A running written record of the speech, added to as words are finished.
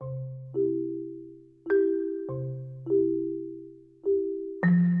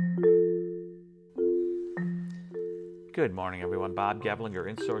Good morning, everyone. Bob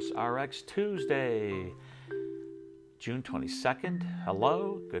Gevlinger, InSource RX, Tuesday, June 22nd.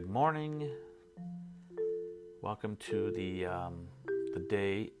 Hello, good morning. Welcome to the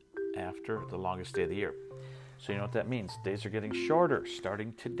day after the longest day of the year. So you know what that means. Days are getting shorter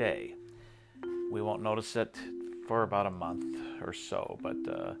starting today. We won't notice it for about a month or so, but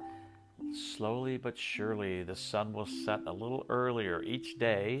slowly but surely the sun will set a little earlier each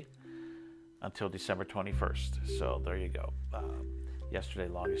day until December 21st. So there you go. Yesterday,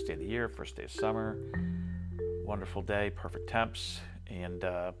 longest day of the year, first day of summer. Wonderful day, perfect temps. And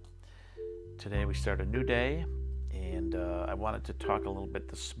today we start a new day. And I wanted to talk a little bit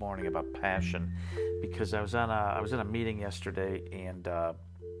this morning about passion because I was in a meeting yesterday, and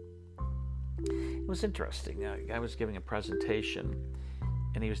it was interesting. A guy was giving a presentation,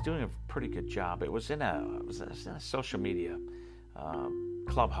 and he was doing a pretty good job. It was in a social media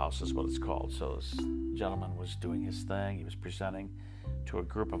clubhouse is what it's called. So this gentleman was doing his thing. He was presenting to a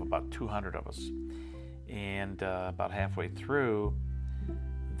group of about 200 of us. And about halfway through,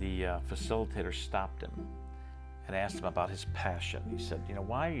 the facilitator stopped him and asked him about his passion. He said,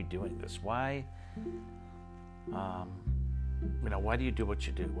 why are you doing this? Why do you do what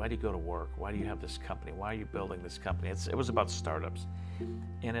you do? Why do you go to work? Why do you have this company? Why are you building this company? It was about startups.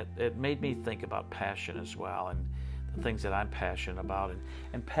 And it made me think about passion as well, and the things that I'm passionate about.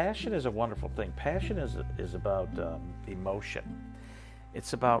 And passion is a wonderful thing. Passion is about emotion.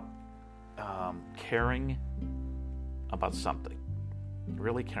 It's about caring about something,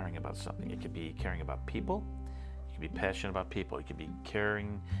 really caring about something. It could be caring about people. You could be passionate about people. You could be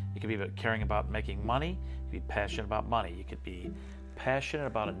caring about making money. You could be passionate about money. You could be passionate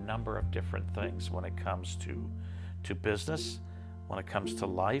about a number of different things when it comes to business, when it comes to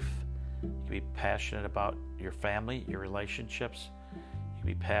life. You can be passionate about your family, your relationships. You can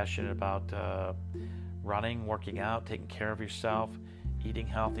be passionate about running, working out, taking care of yourself, eating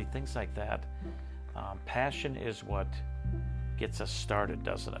healthy, things like that. Passion is what gets us started,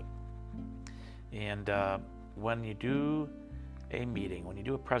 doesn't it? And when you do a meeting, when you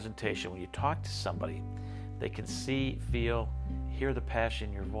do a presentation, when you talk to somebody, they can see, feel, hear the passion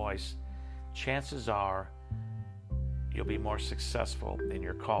in your voice. Chances are you'll be more successful in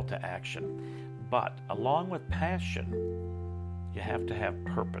your call to action. But along with passion, you have to have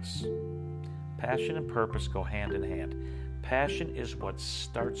purpose. Passion and purpose go hand in hand. Passion is what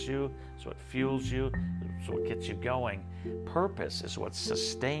starts you, it's what fuels you, it's what gets you going. Purpose is what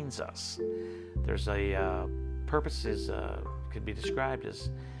sustains us. Purpose could be described as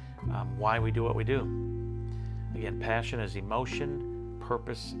why we do what we do. Again, passion is emotion.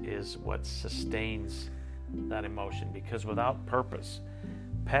 Purpose is what sustains that emotion, because without purpose,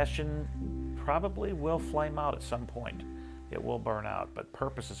 passion probably will flame out at some point. It will burn out, but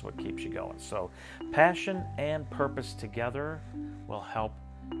purpose is what keeps you going. So passion and purpose together will help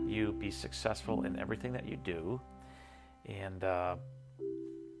you be successful in everything that you do. And I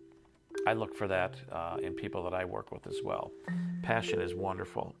look for that in people that I work with as well. Passion is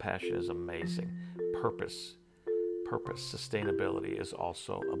wonderful. Passion is amazing. Purpose, sustainability is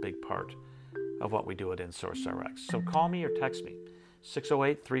also a big part of what we do at InSource RX. So call me or text me,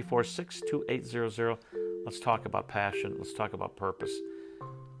 608-346-2800. Let's talk about passion. Let's talk about purpose.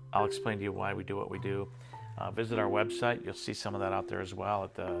 I'll explain to you why we do what we do. Visit our website. You'll see some of that out there as well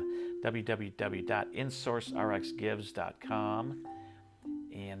at the www.insourcerxgives.com.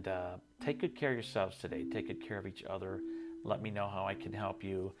 And take good care of yourselves today. Take good care of each other. Let me know how I can help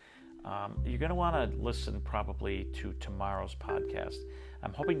you. You're going to want to listen probably to tomorrow's podcast.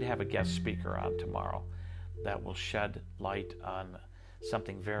 I'm hoping to have a guest speaker on tomorrow that will shed light on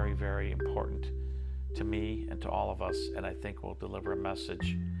something very, very important to me and to all of us, and I think will deliver a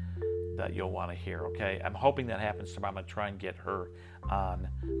message that you'll want to hear, okay? I'm hoping that happens tomorrow. I'm going to try and get her on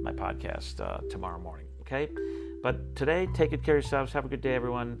my podcast tomorrow morning, okay? But today, take good care of yourselves. Have a good day,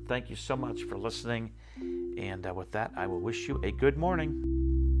 everyone. Thank you so much for listening. And with that, I will wish you a good morning.